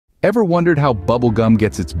Ever wondered how bubblegum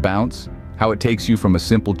gets its bounce? How it takes you from a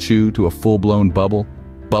simple chew to a full-blown bubble?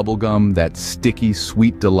 Bubblegum, that sticky,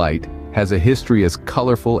 sweet delight, has a history as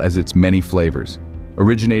colorful as its many flavors.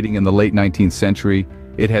 Originating in the late 19th century,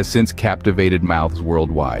 it has since captivated mouths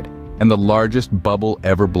worldwide. And the largest bubble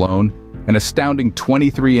ever blown? An astounding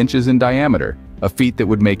 23 inches in diameter, a feat that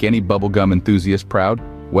would make any bubblegum enthusiast proud.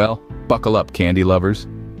 Well, buckle up, candy lovers.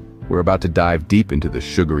 We're about to dive deep into the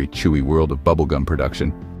sugary, chewy world of bubblegum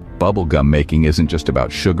production. Bubblegum making isn't just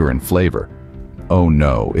about sugar and flavor. Oh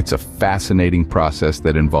no, it's a fascinating process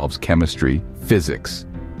that involves chemistry, physics,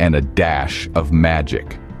 and a dash of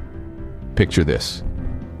magic. Picture this.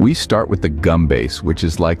 We start with the gum base, which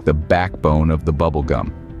is like the backbone of the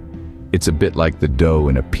bubblegum. It's a bit like the dough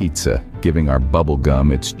in a pizza, giving our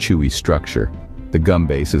bubblegum its chewy structure. The gum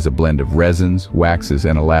base is a blend of resins, waxes,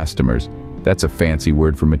 and elastomers. That's a fancy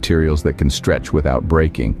word for materials that can stretch without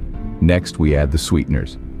breaking. Next, we add the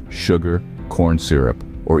sweeteners: sugar, corn syrup,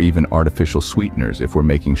 or even artificial sweeteners if we're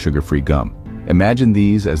making sugar-free gum. Imagine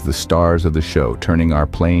these as the stars of the show, turning our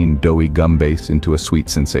plain, doughy gum base into a sweet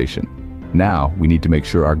sensation. Now, we need to make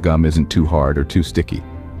sure our gum isn't too hard or too sticky.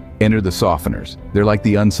 Enter the softeners. They're like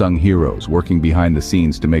the unsung heroes, working behind the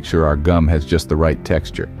scenes to make sure our gum has just the right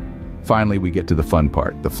texture. Finally, we get to the fun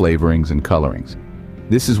part, the flavorings and colorings.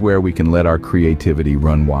 This is where we can let our creativity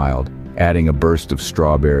run wild, adding a burst of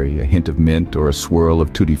strawberry, a hint of mint, or a swirl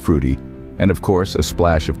of tutti frutti, and of course, a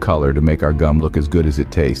splash of color to make our gum look as good as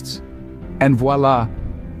it tastes. And voila!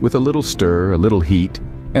 With a little stir, a little heat,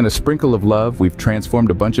 and a sprinkle of love, we've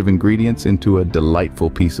transformed a bunch of ingredients into a delightful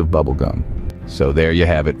piece of bubblegum. So there you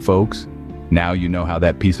have it, folks. Now you know how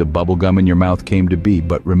that piece of bubblegum in your mouth came to be,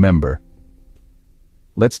 but remember,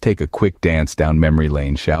 let's take a quick dance down memory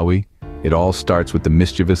lane, shall we? It all starts with the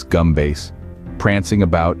mischievous gum base, prancing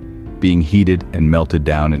about, being heated and melted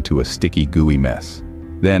down into a sticky, gooey mess.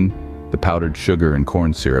 Then, the powdered sugar and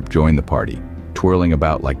corn syrup join the party, twirling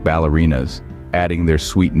about like ballerinas, adding their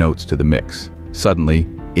sweet notes to the mix. Suddenly,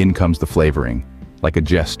 in comes the flavoring, like a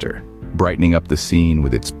jester, brightening up the scene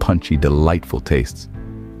with its punchy, delightful tastes.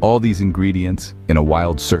 All these ingredients, in a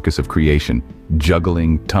wild circus of creation,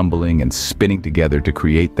 juggling, tumbling, and spinning together to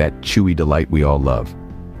create that chewy delight we all love.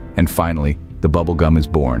 And finally, the bubblegum is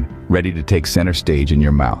born, ready to take center stage in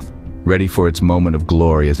your mouth, ready for its moment of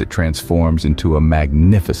glory as it transforms into a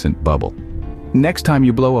magnificent bubble. Next time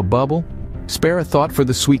you blow a bubble, spare a thought for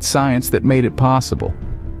the sweet science that made it possible.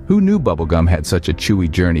 Who knew bubblegum had such a chewy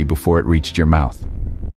journey before it reached your mouth?